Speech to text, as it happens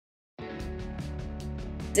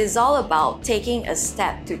It's all about taking a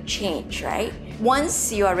step to change, right?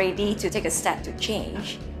 Once you are ready to take a step to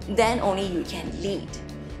change, then only you can lead.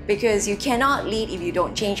 Because you cannot lead if you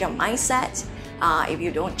don't change your mindset, if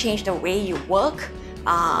you don't change the way you work.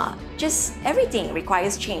 Just everything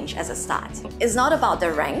requires change as a start. It's not about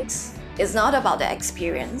the ranks, it's not about the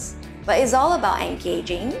experience, but it's all about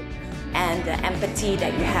engaging and the empathy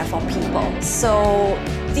that you have for people. So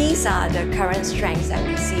these are the current strengths that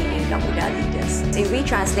we see in Gamuda leaders. If we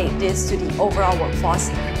translate this to the overall workforce,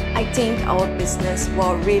 I think our business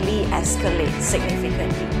will really escalate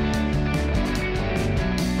significantly.